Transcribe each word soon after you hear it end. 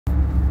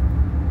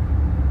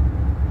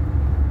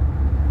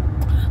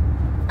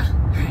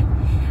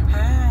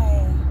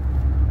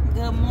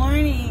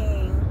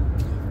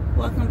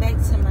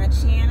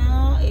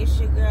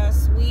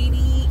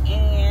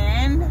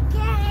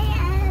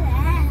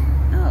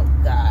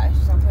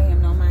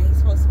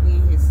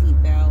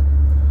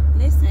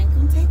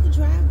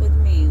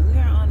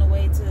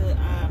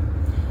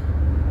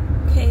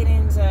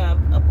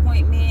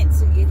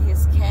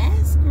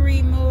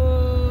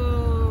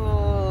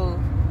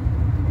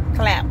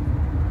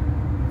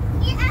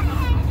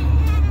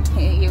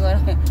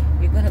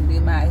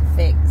my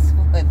effects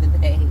for the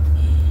day.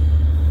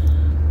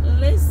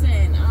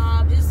 Listen,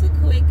 just a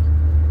quick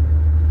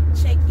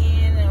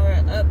check-in or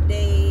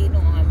update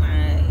on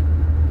my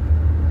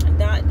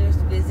doctor's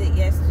visit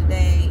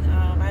yesterday.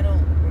 I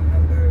don't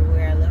remember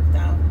where I left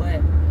off,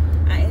 but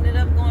I ended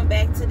up going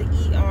back to the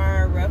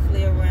ER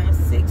roughly around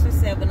 6 or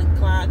 7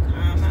 o'clock.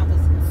 I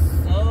was in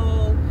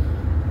so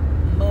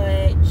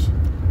much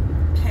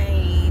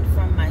pain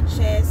from my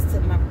chest to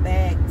my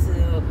back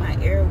to my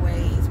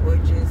airways were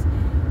just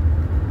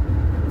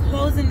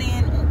closing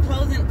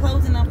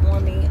up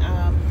on me.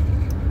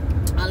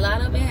 A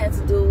lot of it had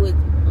to do with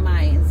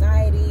my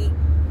anxiety,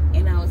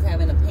 and I was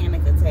having a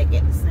panic attack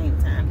at the same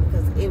time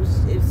because it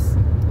was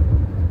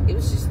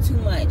just too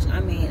much. I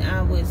mean,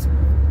 I was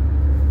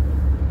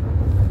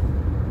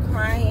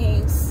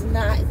crying,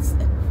 snot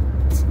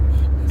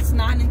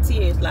and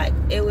tears. Like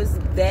it was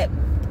that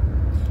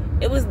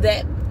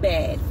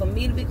bad for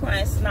me to be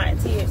crying snot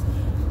and tears.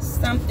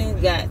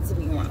 Something's got to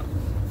be wrong.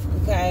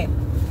 Okay,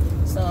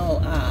 so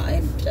I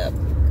ended up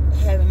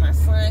having my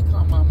son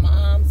call my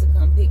mom to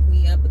come pick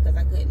me up because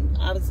I couldn't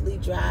obviously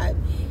drive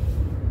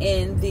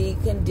in the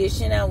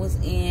condition I was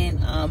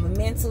in,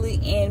 mentally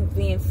and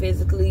being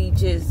physically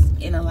just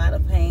in a lot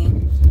of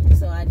pain.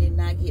 So I did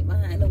not get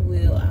behind the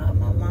wheel.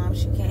 My mom,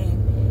 she came.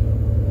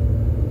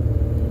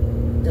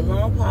 The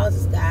long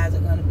pauses, guys, are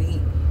going to be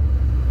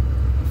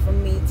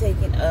from me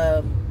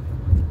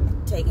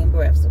taking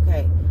breaths.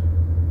 Okay,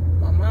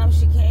 my mom,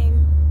 she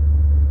came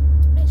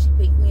and she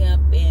picked me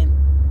up and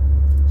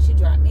she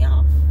dropped me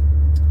off,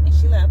 and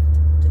she left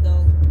to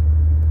go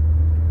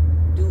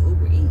do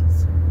Uber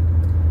Eats.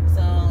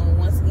 So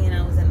once again,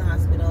 I was in the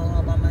hospital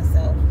all by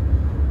myself.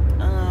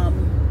 I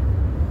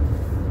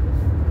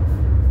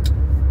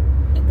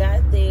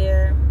got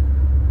there.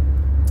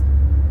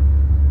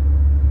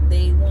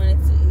 They wanted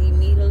to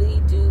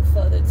immediately do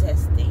further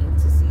testing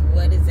to see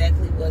what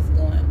exactly was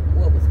going on.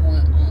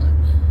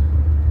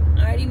 I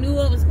already knew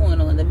what was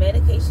going on. The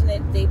medication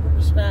that they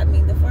prescribed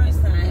me the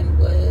first time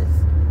was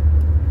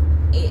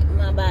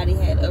my body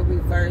had a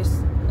reverse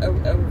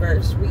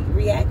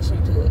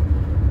reaction to it.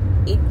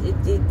 It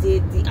did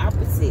the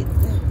opposite.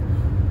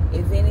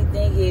 If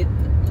anything,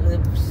 as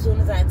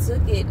soon as I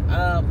took it,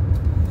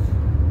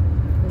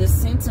 the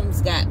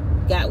symptoms got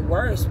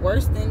worse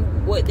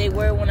than what they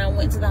were when I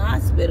went to the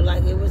hospital.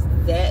 Like, it was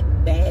that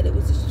bad. It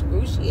was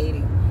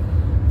excruciating.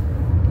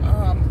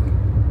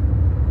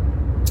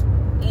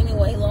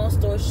 Anyway, long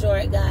story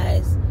short,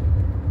 guys,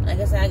 like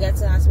I said, I got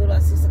to the hospital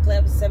at 6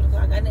 o'clock, 7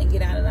 o'clock. I didn't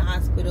get out of the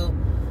hospital.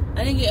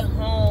 I didn't get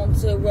home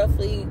till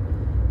roughly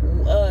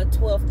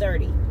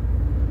 12:30.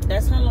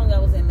 That's how long I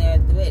was in there.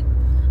 But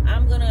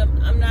I'm gonna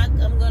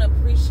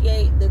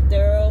appreciate the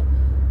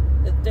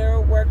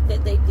thorough work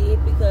that they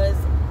did, because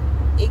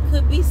it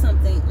could be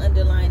something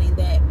underlining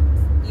that,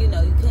 you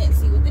couldn't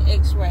see with the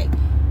x-ray.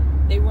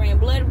 They ran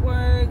blood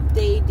work.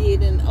 They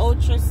did an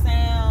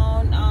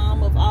ultrasound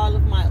of all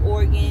of my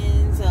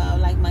organs,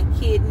 like my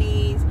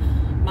kidneys,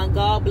 my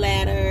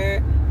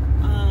gallbladder,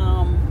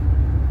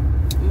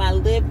 my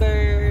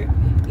liver,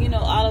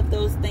 all of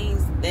those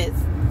things.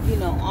 That's,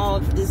 all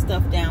this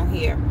stuff down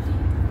here.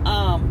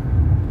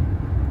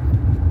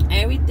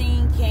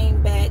 Everything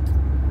came back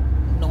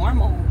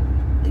normal.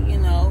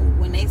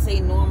 When they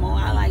say normal,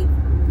 I like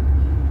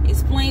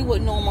explain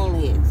what normal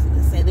is.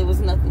 They said there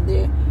was nothing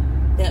there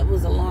that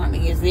was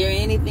alarming. Is there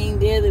anything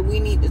there that we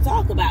need to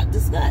talk about,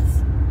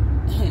 discuss?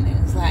 And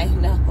it's like,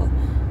 no,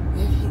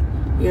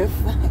 you're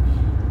fine.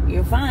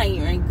 You're fine.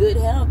 You're in good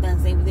health. I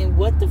say, then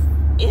what the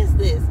is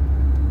this?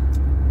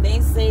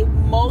 They say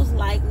most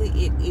likely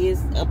it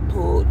is a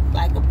pulled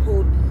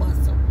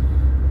muscle.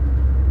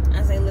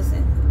 I say,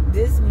 listen,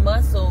 this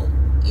muscle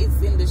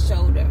is in the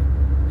shoulder.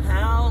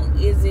 How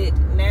is it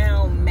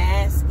now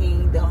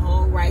masking the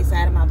whole right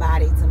side of my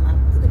body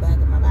to the back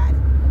of my body?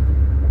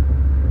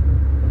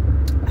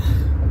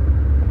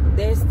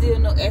 There's still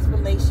no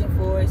explanation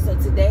for it. So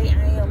today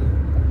I am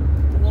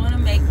going to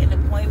make an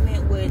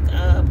appointment with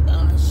I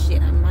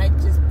might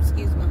just,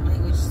 excuse my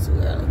language, it's too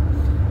early.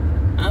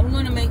 I'm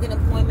going to make an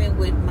appointment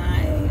with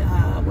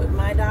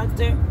my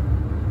doctor,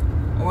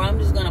 or I'm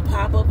just going to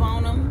pop up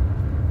on him.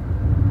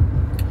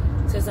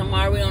 Since I'm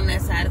already on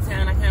that side of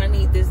town, I kind of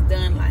need this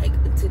done like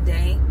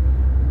today.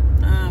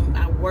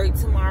 I work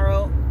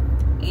tomorrow,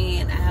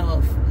 and I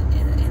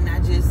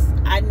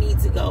need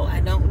to go.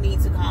 I don't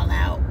need to call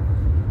out,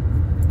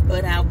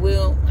 but I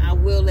will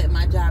let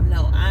my job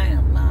know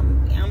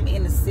I'm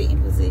in a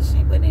sitting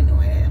position. But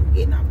anyway, I'm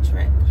getting off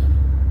track.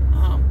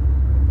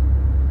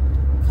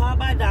 Call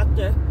my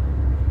doctor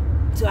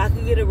so I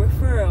can get a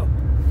referral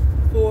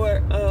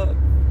for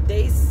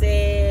they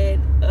said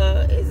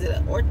is it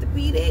an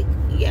orthopedic?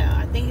 Yeah,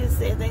 I think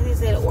they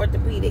said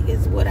orthopedic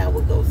is what I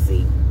would go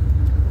see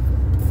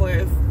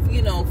for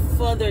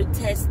further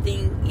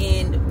testing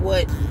in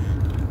what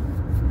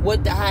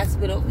the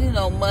hospital,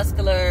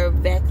 muscular,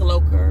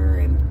 vascular,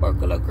 and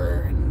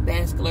burcular, and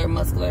vascular,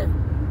 muscular,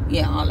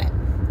 yeah, all that.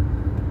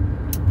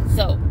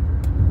 So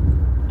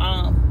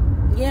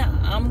yeah,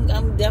 I'm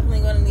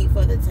definitely gonna need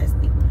further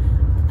testing.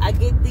 I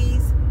get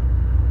these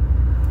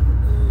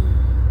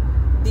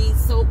these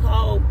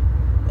so-called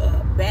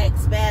back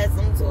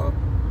spasms or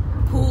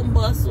pull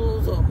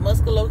muscles or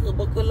musculoca,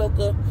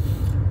 buccaloca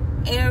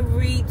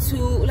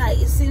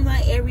it seems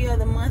like every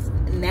other month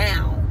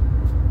now.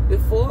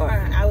 Before,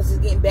 I was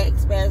just getting back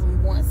spasms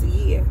once a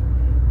year.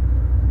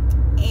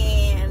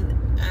 And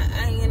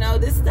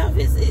this stuff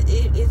it's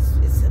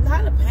a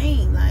lot of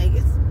pain. Like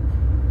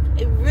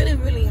it really,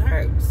 really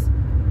hurts.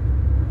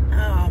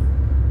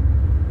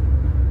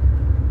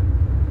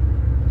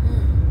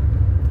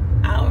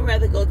 I would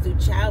rather go through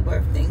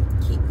childbirth than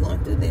keep going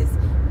through this.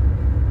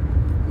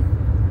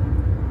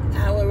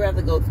 I would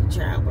rather go through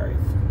childbirth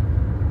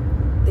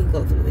than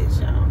go through this,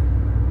 y'all.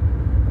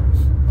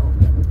 Oh,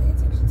 let me pay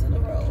attention to the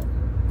road.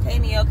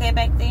 Kaiden, you okay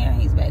back there?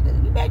 He's back there.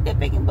 You back there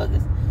picking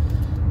boogers?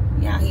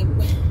 Yeah,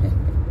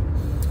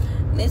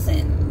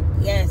 listen,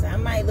 yes, I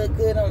might look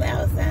good on the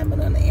outside, but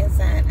on the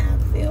inside, I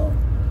feel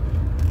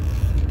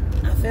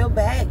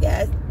bad,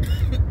 guys.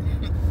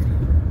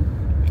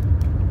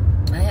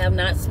 I have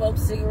not smoked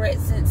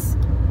cigarettes since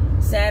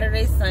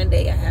Saturday,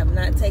 Sunday. I have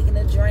not taken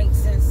a drink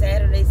since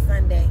Saturday,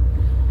 Sunday.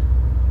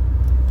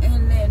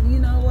 And then, you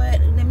know what?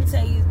 Let me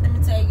tell you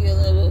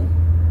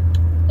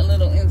a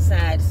little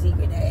inside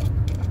secret that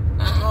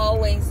I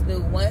always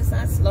do. Once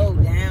I slow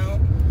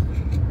down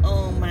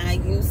on my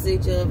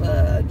usage of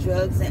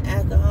drugs and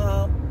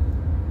alcohol,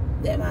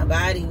 that my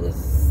body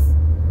was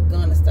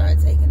gonna start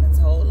taking a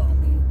toll on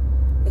me,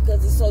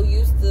 because it's so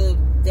used to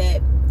that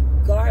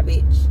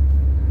garbage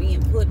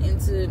being put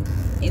into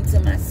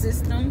my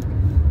system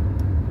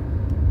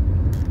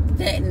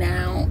that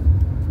now,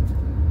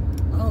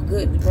 oh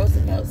good,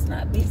 Roosevelt's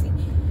not busy,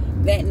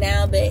 that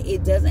now that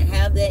it doesn't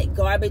have that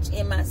garbage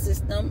in my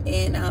system,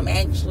 and I'm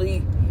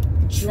actually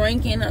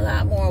drinking a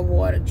lot more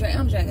water.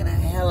 I'm drinking a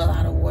hell of a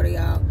lot of water,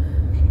 y'all.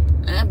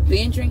 I've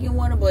been drinking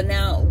water, but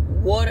now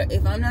water,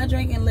 if I'm not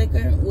drinking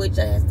liquor, which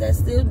I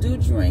still do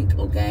drink,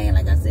 okay, and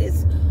like I said,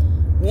 it's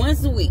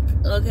once a week,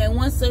 okay,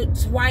 once or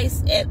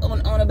twice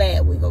on a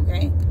bad week,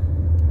 okay,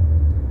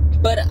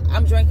 but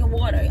I'm drinking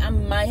water. I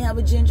might have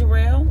a ginger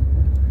ale,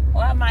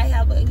 or I might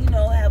have a,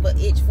 have an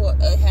itch for,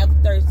 have a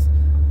thirst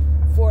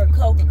for a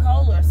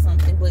Coca-Cola or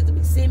something, but to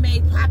be sitting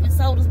there popping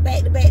sodas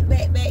back to back,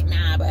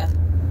 nah, but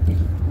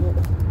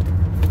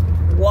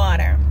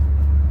water.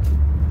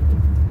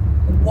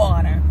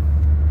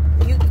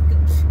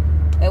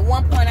 At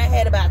one point, I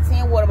had about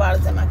 10 water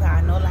bottles in my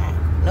car. No lie,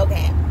 no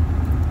cap,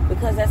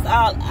 because that's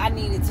all I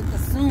needed to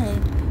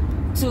consume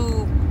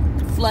to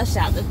flush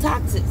out the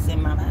toxins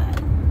in my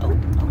body. Oh,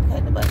 I'm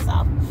cutting the bus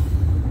off.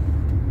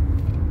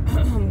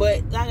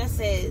 But like I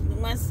said,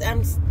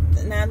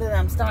 now that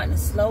I'm starting to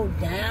slow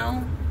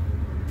down,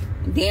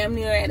 damn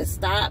near at a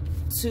stop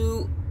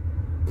to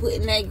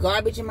putting that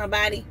garbage in my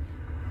body,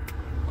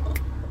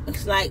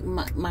 it's like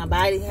my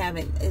body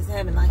is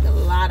having like a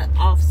lot of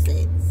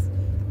offsets.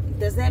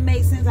 Does that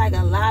make sense? Like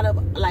a lot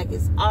of, like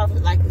it's off,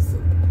 like it's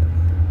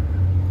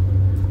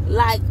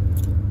like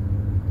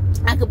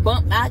I could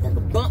bump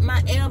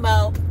my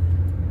elbow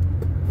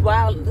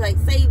while, like,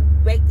 say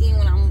back then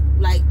when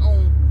I'm like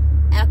on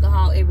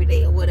alcohol every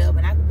day or whatever,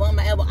 and I could bump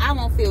my elbow, I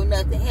won't feel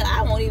nothing. Hell,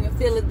 I won't even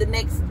feel it the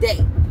next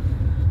day.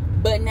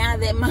 But now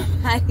that my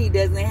body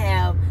doesn't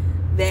have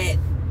that,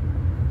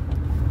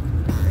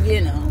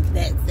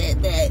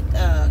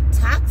 that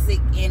toxic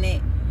in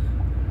it,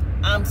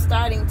 I'm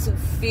starting to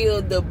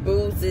feel the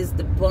bruises,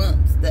 the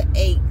bumps, the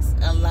aches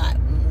a lot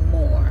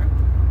more.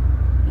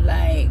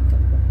 Like,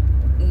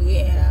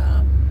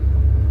 yeah,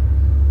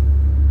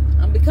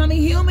 I'm becoming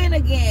human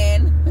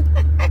again.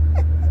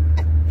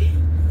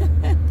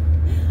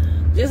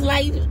 Just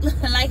like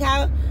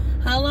how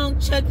long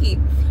Chucky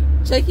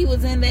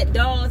was in that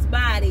doll's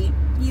body,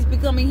 he's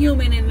becoming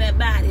human in that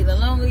body. The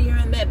longer you're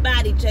in that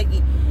body,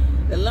 Chucky,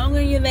 the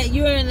longer you're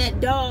in that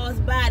doll's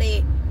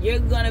body, you're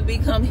gonna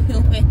become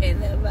human in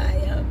that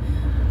body.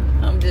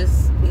 I'm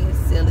just being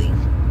silly,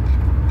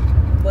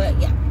 but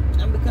yeah,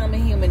 I'm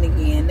becoming human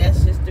again.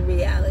 That's just the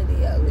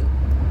reality of it.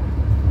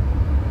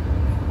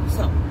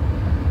 So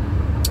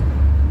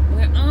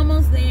we're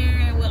almost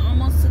there. We're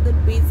almost to the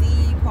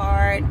busy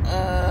part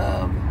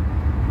of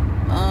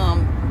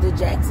the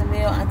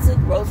Jacksonville. I took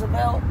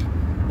Roosevelt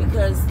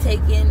because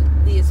taking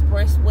the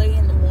expressway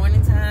in the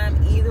morning time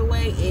either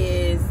way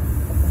is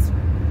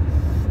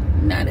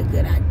not a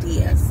good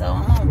idea. So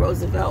I'm on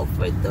Roosevelt,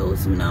 for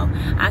those who know.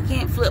 I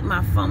can't flip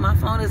my phone. My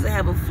phone doesn't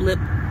have a flip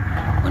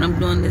when I'm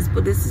doing this,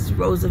 but this is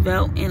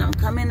Roosevelt, and I'm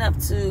coming up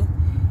to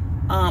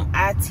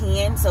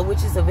I-10, so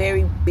which is a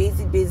very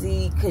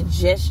busy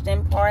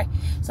congestion part.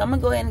 So I'm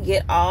gonna go ahead and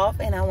get off,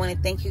 and I want to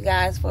thank you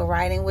guys for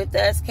riding with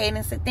us.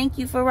 Kaiden said thank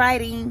you for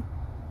riding.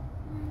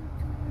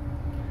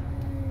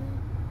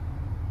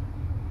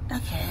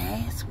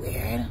 Okay, it's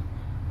weird.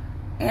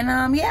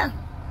 And yeah,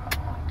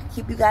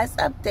 keep you guys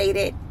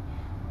updated.